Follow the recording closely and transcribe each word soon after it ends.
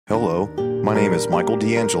Hello, my name is Michael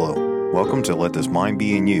D'Angelo. Welcome to Let This Mind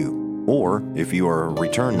Be in You, or if you are a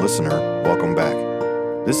return listener, welcome back.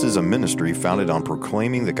 This is a ministry founded on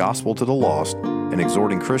proclaiming the gospel to the lost and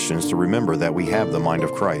exhorting Christians to remember that we have the mind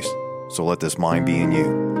of Christ. So let this mind be in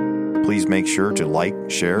you. Please make sure to like,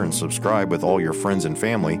 share, and subscribe with all your friends and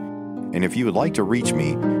family. And if you would like to reach me,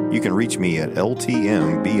 you can reach me at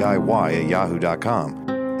ltmbiy@yahoo.com.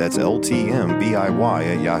 That's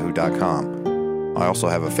ltmbiy@yahoo.com. I also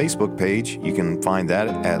have a Facebook page. You can find that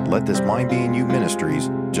at Let This Mind Be in You Ministries.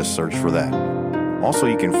 Just search for that. Also,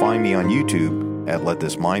 you can find me on YouTube at Let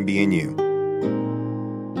This Mind Be in You.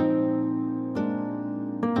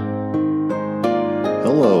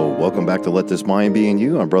 Hello, welcome back to Let This Mind Be in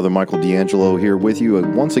You. I'm Brother Michael D'Angelo here with you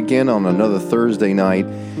once again on another Thursday night.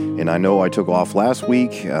 And I know I took off last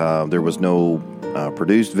week. There was no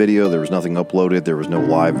produced video. There was nothing uploaded. There was no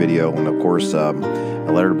live video. And of course, I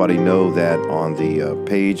let everybody know that on the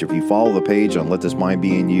page, if you follow the page on Let This Mind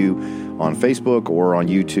Be in You on Facebook or on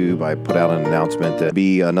YouTube, I put out an announcement that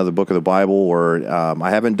be another book of the Bible, or I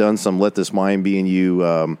haven't done some Let This Mind Be in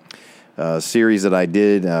You series that I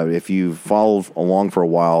did. If you followed along for a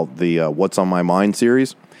while, the What's on My Mind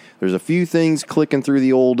series, there's a few things clicking through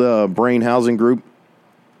the old brain housing group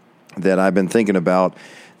that I've been thinking about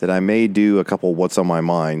that I may do a couple What's on My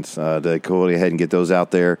Mind to go ahead and get those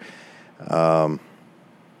out there.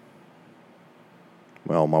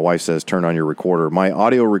 Well, my wife says turn on your recorder. My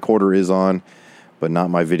audio recorder is on, but not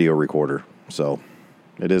my video recorder. So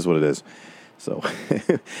it is what it is. So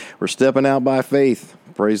we're stepping out by faith.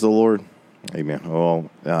 Praise the Lord. Amen. Well,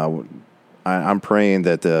 I'm praying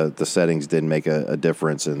that the settings didn't make a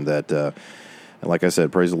difference, and that, and like I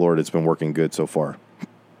said, praise the Lord, it's been working good so far.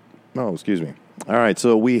 Oh, excuse me. All right,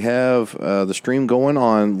 so we have the stream going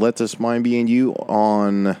on Let This Mind Be in You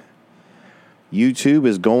on YouTube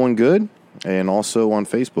is going good, and also on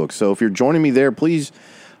Facebook. So if you're joining me there, please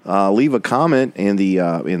leave a comment in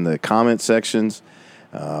the comment sections.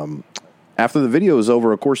 After the video is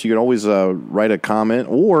over, of course, you can always write a comment,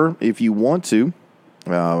 or if you want to,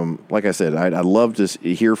 like I said, I'd love to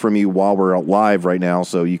hear from you while we're live right now,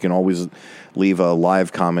 so you can always leave a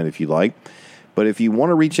live comment if you like. But if you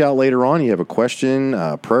want to reach out later on, you have a question,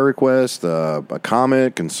 a prayer request, a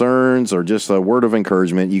comment, concerns, or just a word of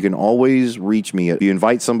encouragement, you can always reach me. If you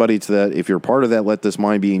invite somebody to that, if you're part of that Let This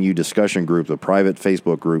Mind Be in You discussion group, the private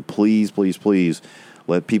Facebook group, please, please, please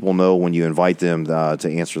let people know when you invite them to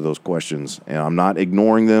answer those questions. And I'm not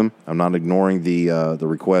ignoring them. I'm not ignoring the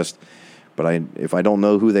request. But if I don't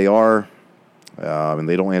know who they are and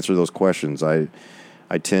they don't answer those questions, I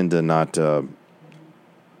tend to not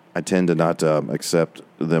accept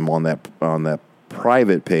them on that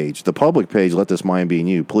private page. The public page, Let This Mind Be in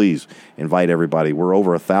You. Please invite everybody. We're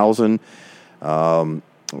over 1,000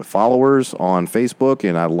 followers on Facebook,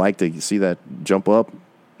 and I'd like to see that jump up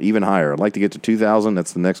even higher. I'd like to get to 2,000.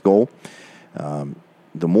 That's the next goal.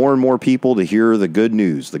 The more and more people to hear the good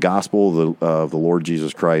news, the gospel of the Lord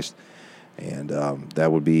Jesus Christ, and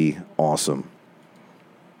that would be awesome.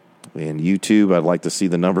 And YouTube, I'd like to see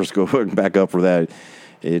the numbers go back up for that.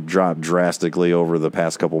 It dropped drastically over the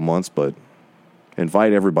past couple months, but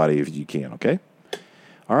invite everybody if you can, okay?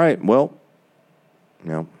 All right, well,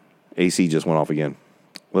 AC just went off again.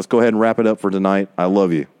 Let's go ahead and wrap it up for tonight. I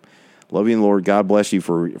love you. Love you in the Lord. God bless you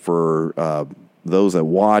for those that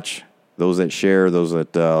watch, those that share, those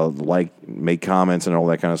that make comments and all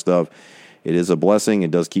that kind of stuff. It is a blessing.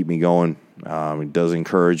 It does keep me going. It does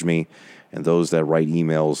encourage me. And those that write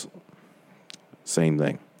emails, same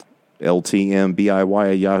thing.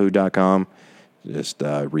 ltmbiy@yahoo.com. Just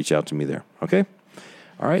reach out to me there. Okay?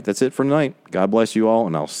 All right, that's it for tonight. God bless you all,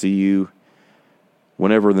 and I'll see you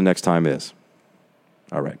whenever the next time is.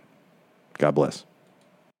 All right. God bless.